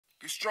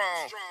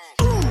strong.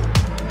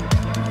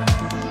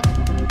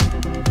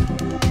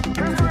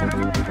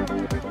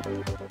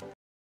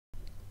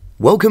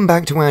 Welcome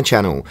back to our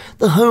channel,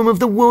 the home of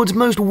the world's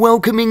most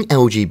welcoming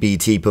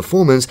LGBT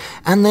performers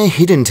and their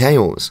hidden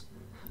tales.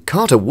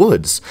 Carter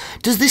Woods,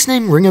 does this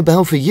name ring a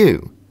bell for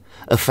you?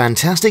 A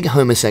fantastic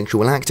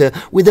homosexual actor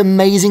with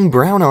amazing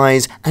brown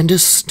eyes and a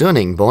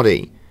stunning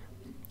body.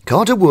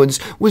 Carter Woods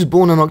was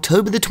born on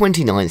October the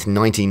 29th,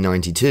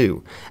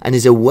 1992, and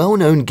is a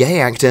well-known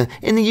gay actor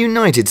in the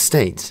United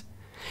States.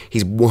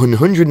 He's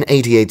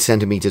 188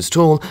 centimeters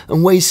tall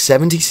and weighs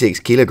 76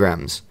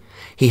 kilograms.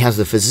 He has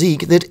the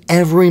physique that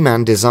every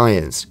man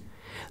desires.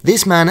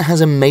 This man has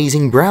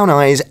amazing brown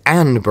eyes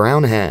and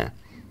brown hair.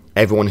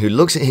 Everyone who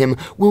looks at him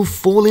will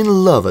fall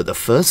in love at the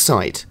first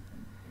sight.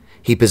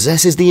 He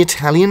possesses the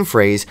Italian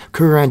phrase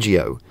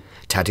coraggio,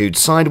 tattooed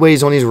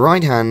sideways on his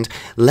right hand,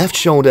 left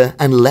shoulder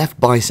and left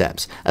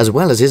biceps, as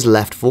well as his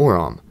left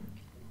forearm.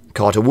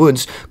 Carter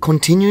Woods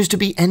continues to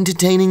be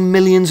entertaining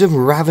millions of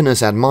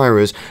ravenous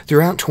admirers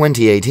throughout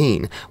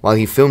 2018 while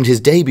he filmed his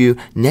debut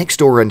Next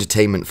Door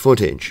Entertainment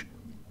footage.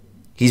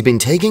 He's been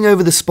taking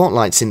over the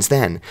spotlight since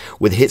then,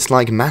 with hits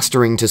like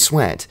Mastering to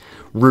Sweat,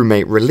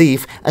 Roommate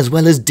Relief, as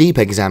well as Deep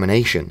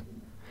Examination.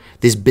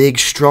 This big,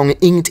 strong,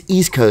 inked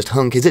East Coast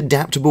hunk is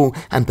adaptable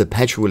and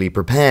perpetually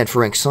prepared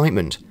for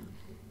excitement.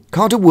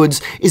 Carter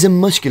Woods is a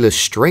muscular,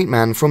 straight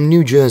man from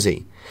New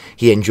Jersey.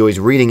 He enjoys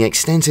reading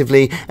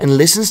extensively and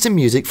listens to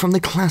music from the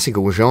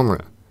classical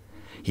genre.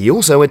 He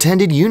also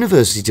attended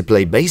university to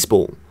play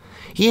baseball.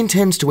 He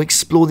intends to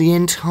explore the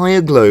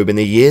entire globe in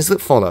the years that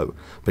follow,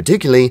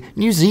 particularly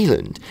New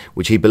Zealand,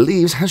 which he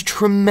believes has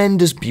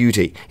tremendous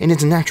beauty in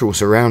its natural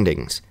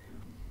surroundings.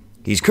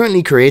 He's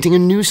currently creating a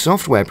new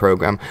software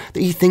program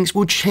that he thinks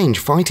will change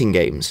fighting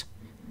games.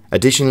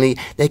 Additionally,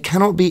 there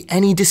cannot be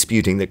any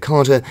disputing that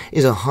Carter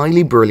is a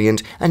highly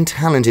brilliant and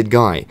talented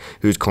guy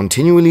who's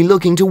continually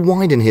looking to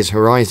widen his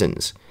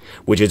horizons,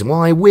 which is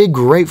why we're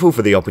grateful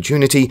for the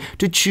opportunity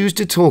to choose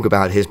to talk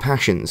about his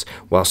passions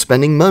while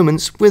spending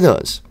moments with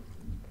us.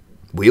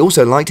 We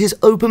also liked his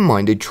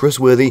open-minded,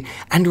 trustworthy,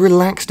 and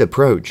relaxed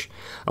approach,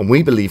 and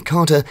we believe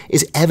Carter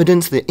is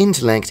evidence that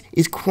intellect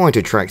is quite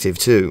attractive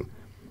too.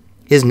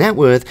 His net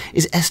worth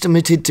is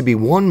estimated to be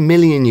 $1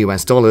 million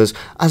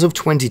as of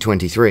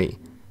 2023,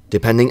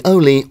 depending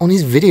only on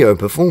his video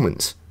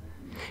performance.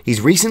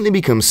 He's recently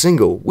become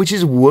single, which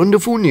is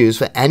wonderful news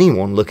for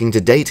anyone looking to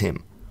date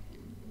him.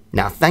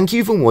 Now, thank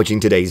you for watching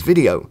today's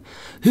video.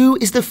 Who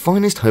is the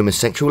finest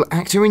homosexual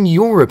actor in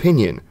your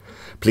opinion?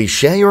 Please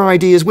share your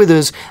ideas with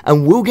us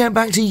and we'll get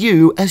back to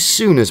you as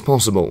soon as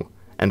possible.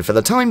 And for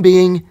the time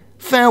being,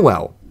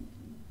 farewell.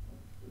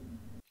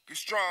 Be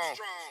strong.